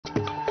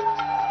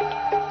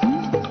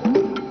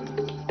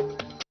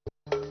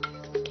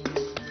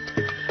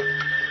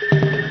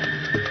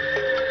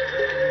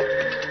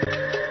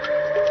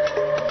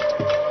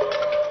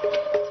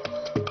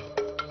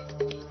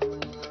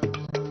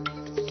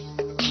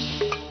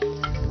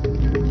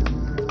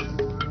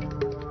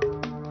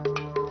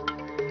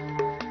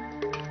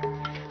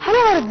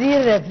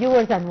Dear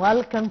viewers, and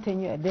welcome to a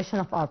new edition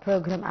of our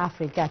program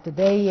Africa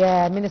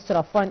Today. Minister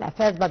of Foreign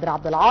Affairs Badr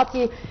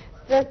Abdel-Ati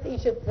stressed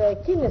Egypt's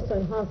keenness to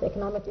enhance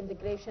economic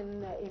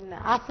integration in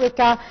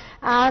Africa,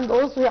 and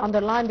also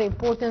underlined the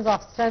importance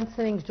of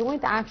strengthening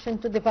joint action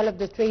to develop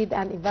the trade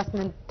and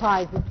investment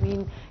ties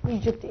between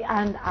Egypt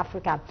and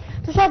Africa.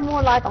 To shed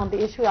more light on the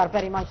issue, we are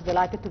very much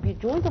delighted to be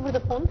joined over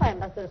the phone by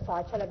Ambassador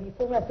Saad Chalabi,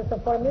 former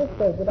Assistant Foreign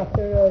Minister. Good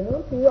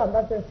afternoon to you,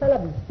 Ambassador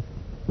Chalabi.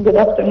 Good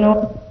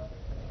afternoon.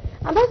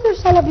 Ambassador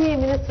Chalabi,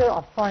 Minister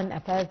of Foreign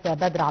Affairs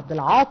Badr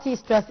Abdel-Ati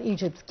stressed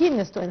Egypt's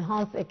keenness to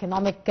enhance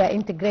economic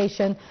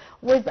integration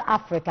with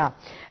Africa.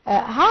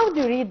 How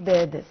do you read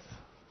this?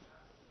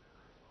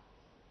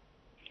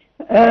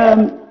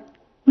 The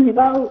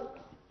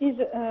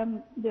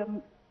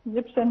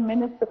Egyptian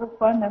Minister of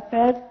Foreign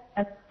Affairs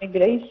and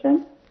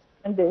Migration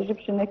and the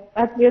Egyptian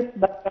expatriates,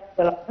 Badr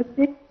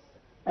Abdel-Ati,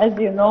 as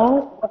you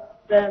know,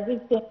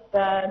 visited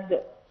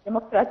the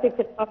Democratic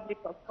Republic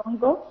of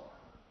Congo,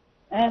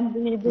 and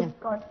he did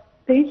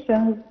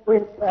consultations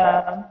with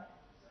the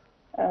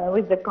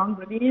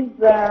Congolese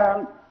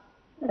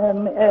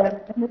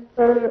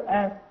Minister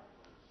and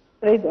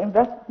Trade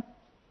Investment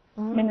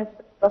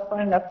Minister of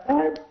Foreign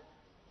Affairs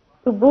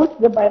to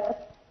boost the bilateral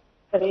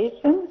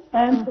cooperation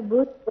and to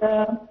boost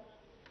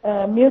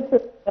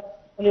mutual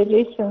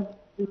relations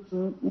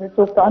between the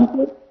two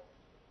countries.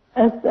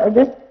 As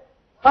this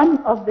one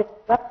of the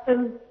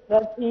battles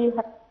that he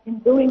has been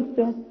doing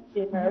since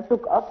he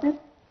took office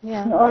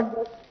in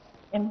order to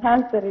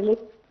enhance the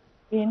relations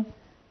between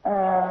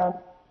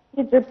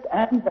Egypt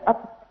and the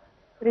African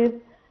countries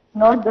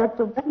in order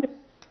to benefit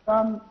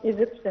from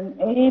Egyptian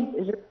aid,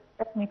 Egyptian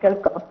technical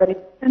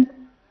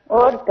cooperation,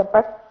 or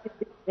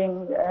capacity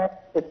building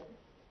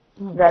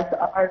that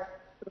are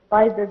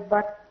provided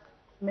by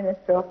the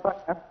Ministry of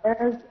Foreign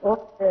Affairs or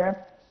the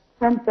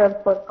Center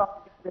for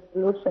Conflict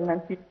Resolution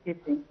and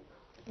Peacekeeping.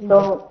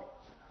 So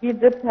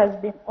Egypt has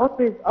been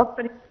always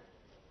offering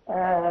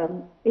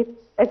its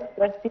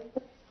expertise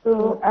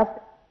to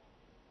Africa,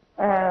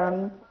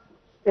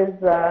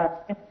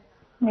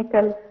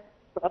 technical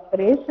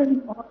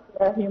cooperation or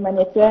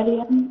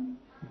humanitarian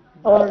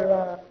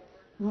or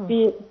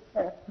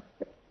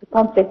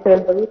conflict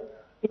resolution,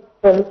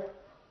 peaceful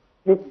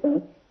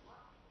resistance.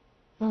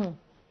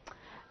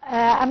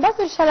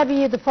 Ambassador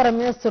Chalabi, the Foreign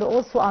Minister,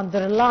 also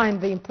underlined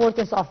the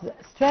importance of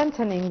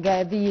strengthening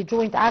the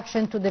joint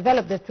action to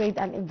develop the trade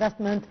and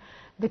investment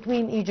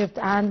between Egypt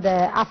and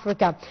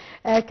Africa.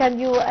 Can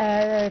you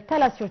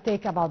tell us your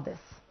take about this?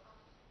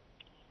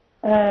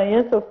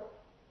 Yes,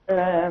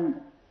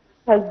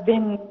 has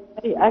been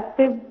very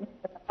active in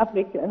the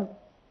African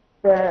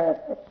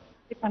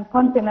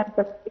continent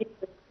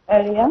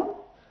area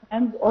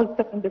and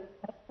also in the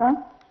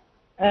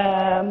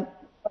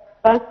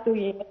past 2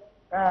 years.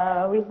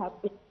 We have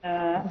been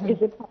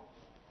Egypt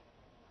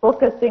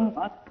focusing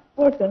on the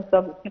importance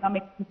of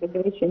economic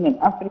integration in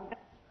Africa.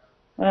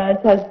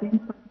 It has been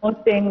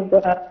promoting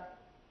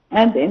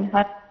and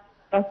enhancing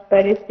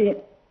prosperity,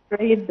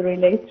 trade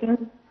relations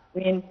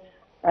between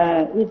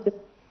Egypt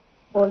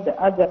and all the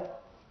other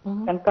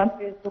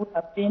countries who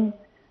have been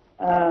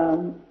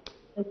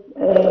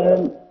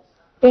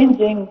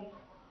changing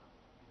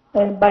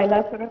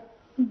bilateral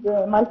and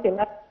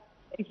multilateral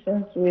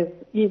relations with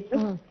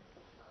Egypt.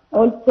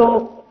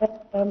 Also,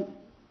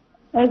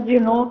 as you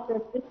know,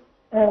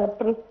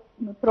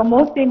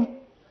 promoting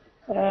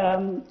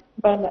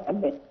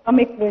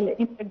economic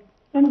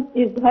integration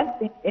is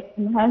helping in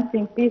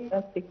enhancing peace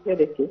and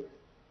security.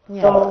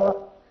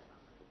 So,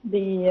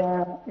 the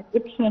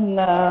Egyptian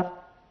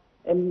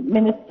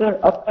Minister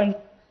of Foreign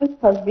Affairs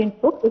has been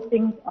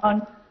focusing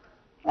on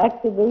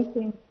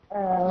activating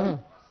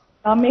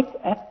economic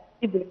and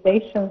trade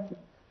relations with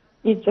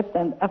Egypt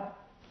and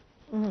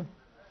Africa.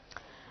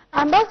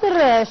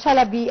 Ambassador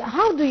Chalabi,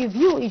 how do you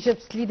view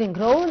Egypt's leading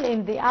role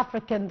in the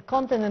African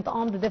continent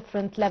on the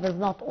different levels,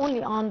 not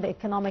only on the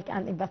economic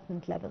and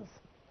investment levels?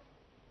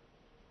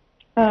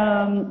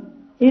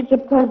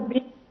 Egypt has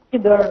been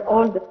leader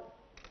all the,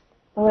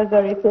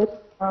 whether it is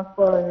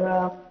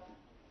for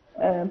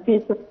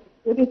peace and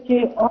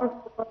security or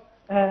for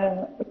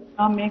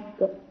economic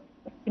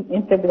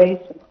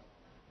integration.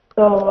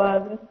 So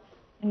there's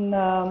been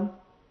a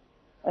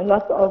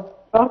lot of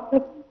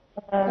progress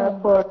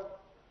for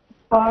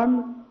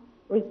farms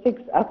with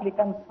 6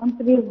 African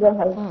countries. There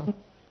has been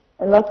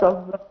a lot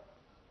of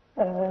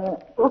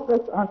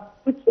focus on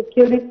food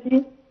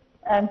security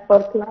and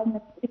for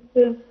climate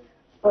issues,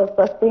 for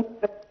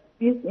sustainable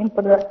peace in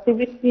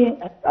productivity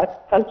and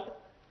agricultural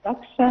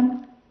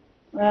production.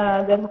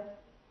 There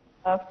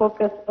has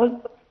focus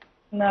also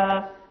on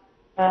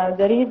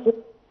the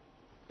region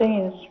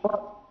change for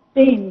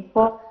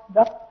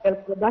industrial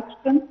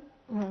production.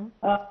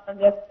 There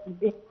has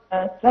been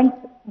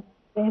strengthening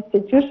the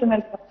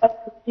institutional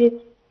capacity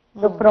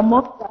to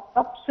promote the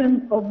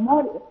adoption of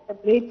more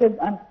integrated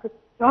and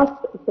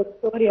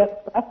cross-sectorial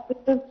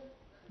practices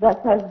that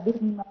has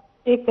been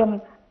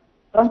taken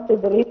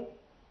consideration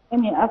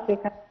in many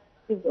African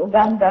countries,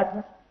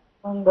 Uganda,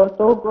 Congo,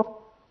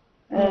 Togo,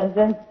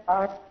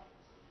 Zanzibar,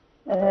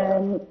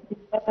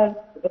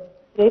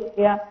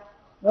 Ethiopia,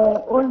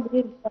 all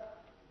these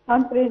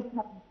countries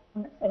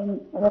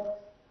have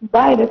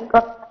direct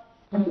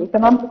and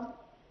economic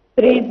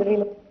trade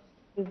relations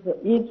with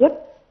Egypt.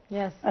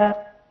 Yes.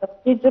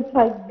 Egypt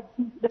has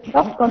been the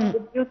top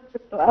contributor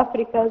to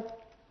Africa's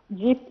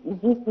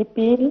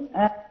GDP,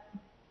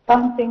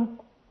 counting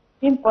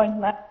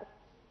 15.9%,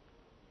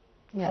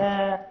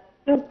 Yes.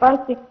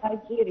 surpassing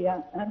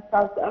Nigeria and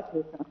South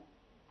Africa.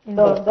 Indeed.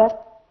 So that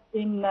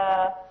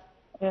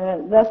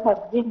has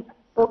been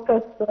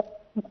focused,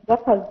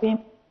 that has been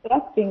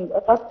attracting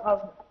a lot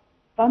of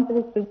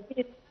countries to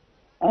visit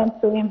and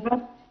to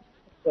invest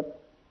in Egypt.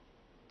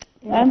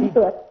 And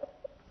to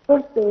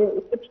support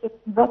the Egyptian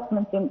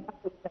investment in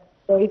Africa.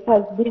 So it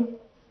has been,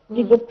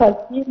 Egypt has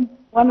been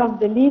one of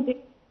the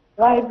leading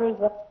drivers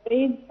of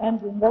trade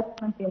and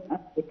investment in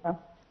Africa.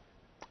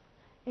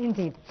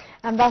 Indeed.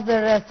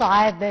 Ambassador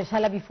Saad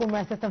Shalabi, former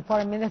Assistant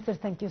Foreign Minister,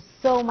 thank you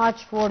so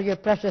much for your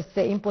precious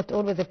input.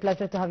 Always a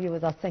pleasure to have you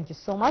with us. Thank you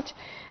so much.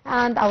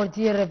 And our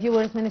dear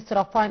viewers, Minister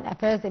of Foreign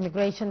Affairs,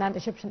 Immigration and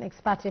Egyptian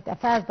Expatriate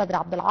Affairs, Badr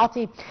Abdel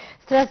Ati,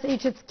 stressed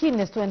Egypt's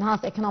keenness to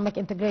enhance economic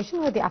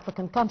integration with the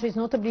African countries,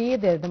 notably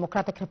the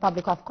Democratic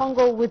Republic of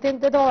Congo,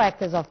 within the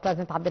directives of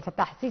President Abdel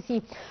Fattah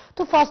al-Sisi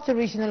to foster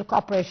regional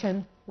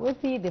cooperation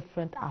with the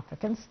different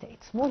African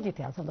states. More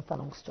details on the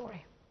following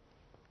story.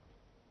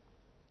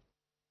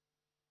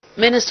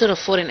 Minister of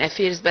Foreign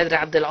Affairs Badr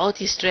Abdel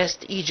Ati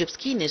stressed Egypt's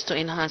keenness to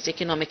enhance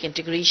economic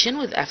integration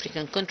with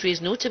African countries,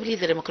 notably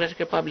the Democratic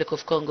Republic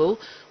of Congo,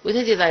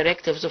 within the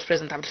directives of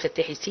President Abdel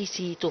Fattah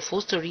al-Sisi to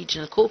foster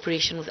regional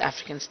cooperation with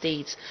African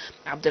states.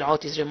 Abdel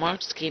Ati's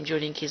remarks came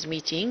during his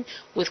meeting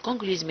with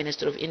Congolese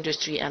Minister of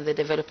Industry and the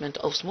Development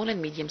of Small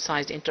and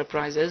Medium-Sized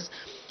Enterprises,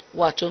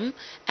 Watum,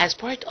 as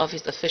part of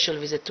his official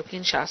visit to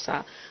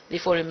Kinshasa. The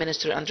foreign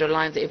minister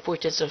underlined the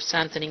importance of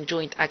strengthening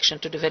joint action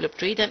to develop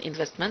trade and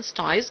investment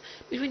ties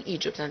between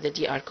Egypt and the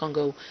DR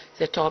Congo.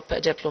 The top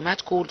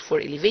diplomat called for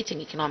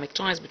elevating economic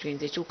ties between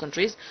the two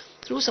countries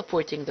through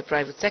supporting the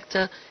private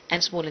sector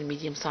and small and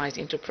medium-sized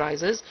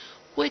enterprises,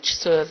 which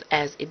serve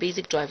as a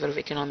basic driver of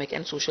economic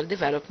and social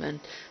development.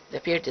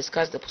 The pair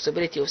discussed the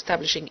possibility of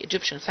establishing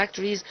Egyptian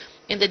factories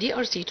in the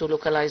DRC to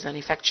localize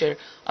manufacture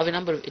of a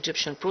number of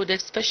Egyptian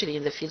products, especially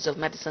in the fields of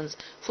medicines,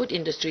 food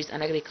industries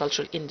and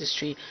agricultural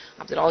industry.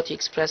 Abdel Ati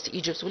expressed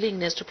Egypt's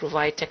willingness to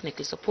provide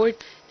technical support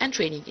and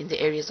training in the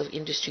areas of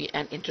industry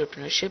and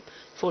entrepreneurship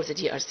for the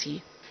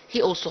DRC.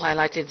 He also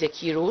highlighted the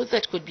key role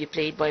that could be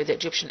played by the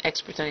Egyptian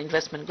Export and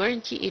Investment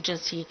Guarantee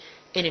Agency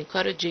in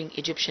encouraging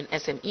Egyptian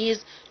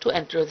SMEs to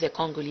enter the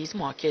Congolese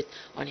market.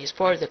 On his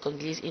part, the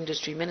Congolese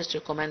industry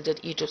minister commended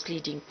Egypt's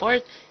leading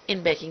part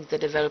in backing the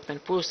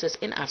development process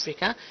in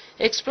Africa,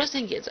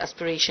 expressing its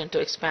aspiration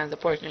to expand the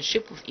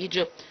partnership with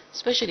Egypt,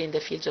 especially in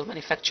the fields of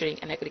manufacturing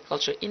and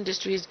agriculture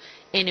industries,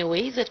 in a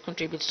way that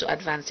contributes to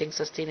advancing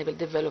sustainable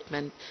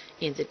development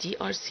in the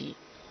DRC.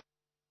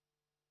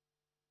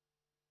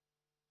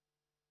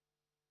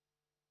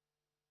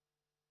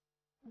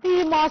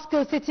 The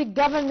Moscow City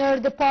Governor,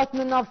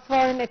 Department of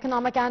Foreign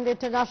Economic and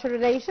International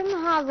Relations,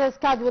 has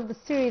scheduled a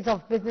series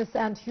of business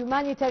and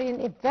humanitarian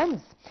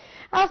events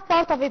as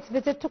part of its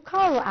visit to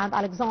Cairo and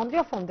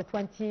Alexandria from the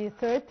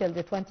 23rd till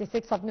the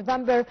 26th of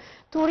November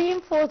to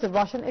reinforce the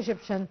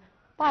Russian-Egyptian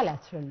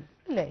bilateral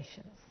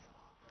relations.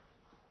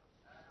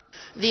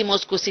 The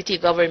Moscow City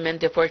Government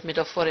Department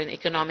of Foreign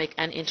Economic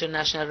and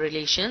International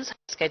Relations has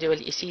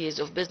scheduled a series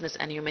of business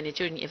and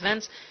humanitarian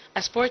events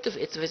as part of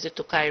its visit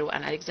to Cairo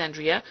and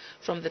Alexandria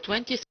from the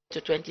 23rd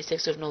to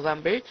 26th of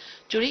November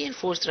to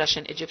reinforce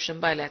Russian-Egyptian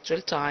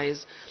bilateral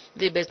ties.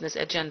 The business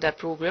agenda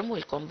program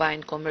will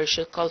combine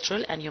commercial,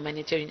 cultural and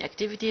humanitarian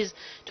activities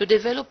to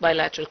develop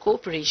bilateral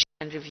cooperation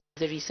and review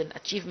the recent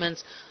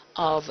achievements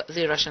of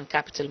the Russian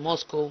capital,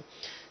 Moscow.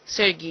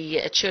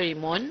 Sergei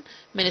Cherymon,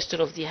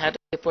 Minister of the Head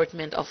of the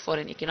Department of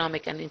Foreign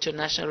Economic and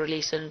International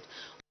Relations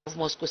of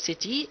Moscow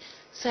City,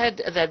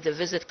 said that the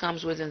visit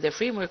comes within the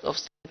framework of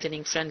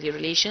strengthening friendly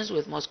relations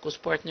with Moscow's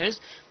partners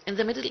in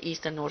the Middle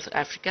East and North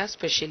Africa,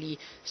 especially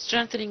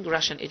strengthening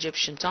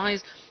Russian-Egyptian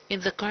ties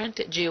in the current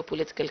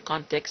geopolitical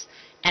context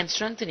and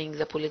strengthening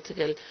the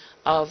political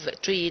of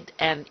trade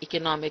and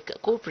economic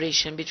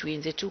cooperation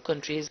between the two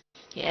countries.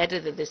 He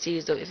added that the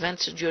series of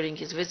events during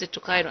his visit to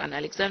Cairo and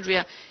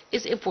Alexandria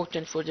is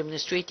important for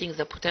demonstrating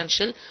the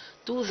potential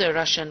to the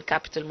Russian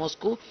capital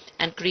Moscow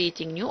and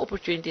creating new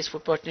opportunities for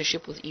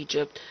partnership with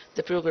Egypt.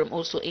 The program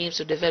also aims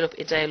to develop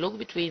a dialogue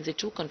between the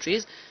two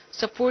countries,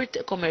 support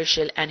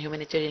commercial and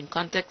humanitarian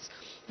contacts,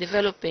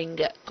 developing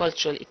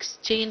cultural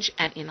exchange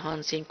and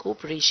enhancing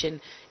cooperation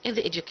in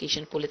the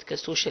education, political,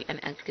 social and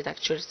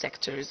agricultural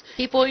sectors.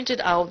 He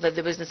pointed out that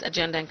the business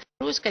agenda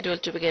includes is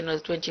scheduled to begin on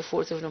the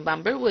 24th of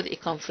November with a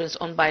conference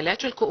on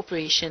bilateral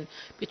cooperation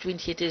between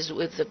cities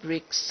with the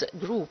BRICS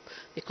group.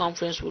 The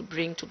conference will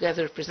bring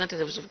together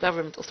representatives of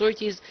government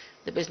authorities,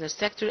 the business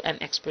sector, and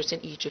experts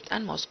in Egypt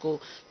and Moscow.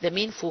 The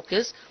main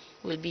focus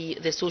will be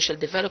the social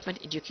development,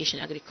 education,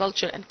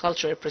 agriculture, and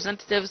cultural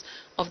representatives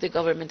of the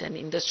government and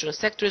industrial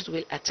sectors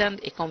will attend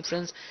a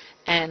conference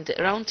and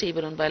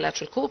roundtable on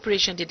bilateral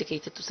cooperation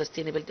dedicated to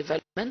sustainable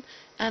development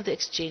and the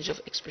exchange of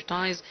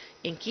expertise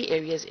in key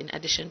areas, in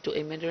addition to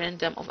a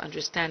memorandum of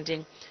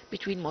understanding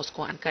between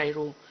Moscow and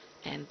Cairo,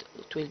 and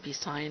it will be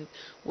signed.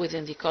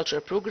 Within the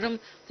cultural program,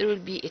 there will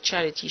be a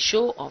charity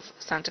show of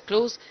Santa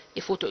Claus,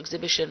 a photo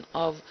exhibition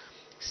of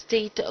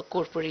state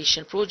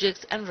corporation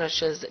projects and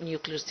Russia's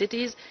nuclear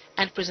cities,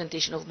 and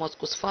presentation of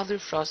Moscow's Father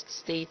Frost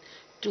state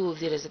to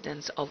the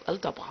residents of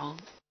Al-Dab'a.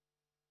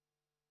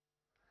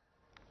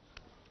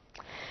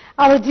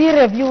 Our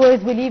dear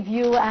viewers, we leave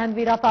you and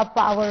we wrap up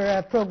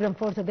our program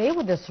for today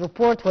with this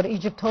report where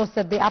Egypt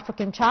hosted the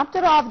African chapter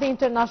of the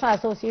International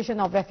Association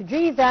of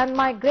Refugees and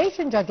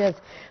Migration Judges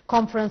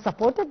Conference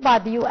supported by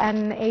the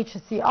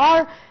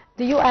UNHCR,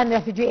 the UN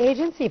Refugee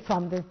Agency,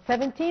 from the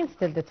 17th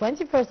till the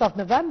 21st of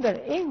November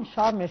in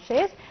Sharm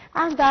el-Sheikh.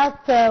 And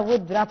that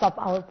would wrap up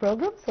our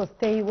program. So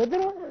stay with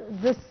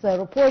this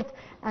report,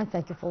 and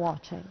thank you for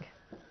watching.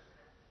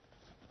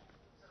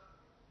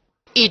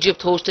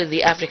 Egypt hosted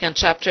the African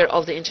chapter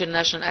of the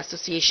International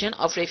Association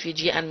of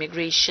Refugee and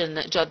Migration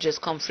Judges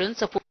Conference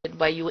supported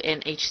by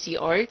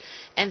UNHCR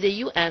and the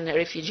UN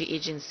Refugee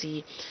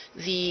Agency.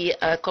 The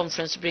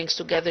conference brings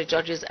together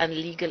judges and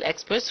legal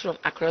experts from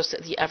across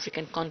the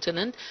African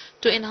continent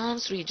to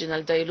enhance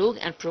regional dialogue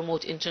and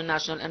promote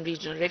international and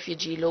regional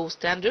refugee law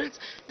standards,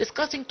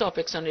 discussing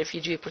topics on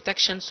refugee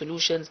protection,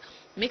 solutions,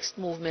 mixed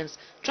movements,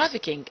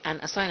 trafficking, and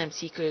asylum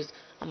seekers,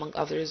 among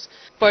others.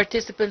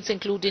 Participants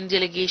including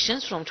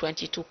delegations from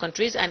 22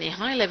 countries and a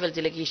high-level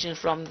delegation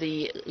from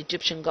the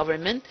Egyptian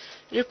government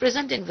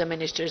representing the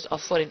Ministers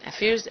of Foreign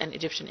Affairs and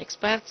Egyptian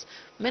expats,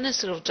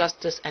 Minister of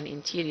Justice and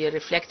Interior,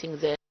 reflecting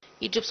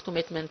Egypt's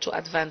commitment to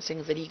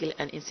advancing the legal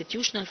and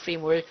institutional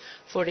framework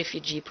for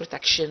refugee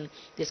protection.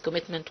 This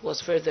commitment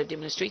was further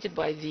demonstrated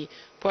by the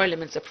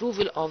Parliament's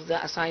approval of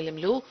the asylum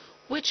law,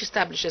 which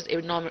establishes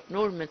a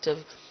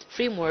normative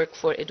framework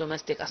for a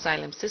domestic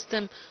asylum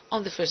system.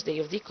 On the first day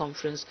of the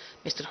conference,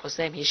 Mr.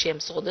 Hussam Hisham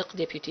Sadiq,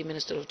 Deputy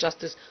Minister of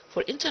Justice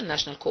for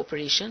International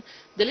Cooperation,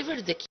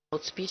 delivered the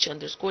keynote speech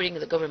underscoring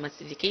the government's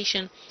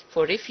dedication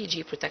for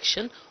refugee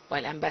protection,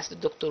 while Ambassador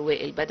Dr.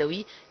 Wael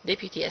Badawi,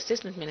 Deputy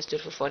Assistant Minister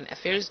for Foreign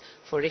Affairs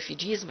for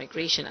Refugees,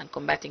 Migration and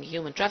Combating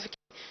Human Trafficking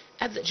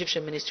at the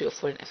Egyptian Ministry of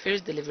Foreign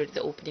Affairs, delivered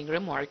the opening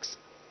remarks.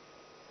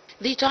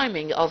 The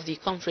timing of the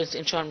conference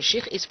in Sharm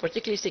el-Sheikh is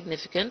particularly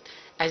significant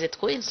as it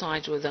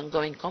coincides with the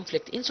ongoing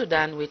conflict in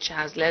Sudan, which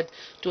has led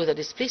to the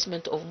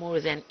displacement of more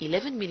than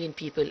 11 million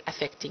people,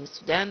 affecting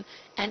Sudan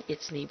and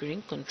its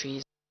neighboring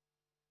countries.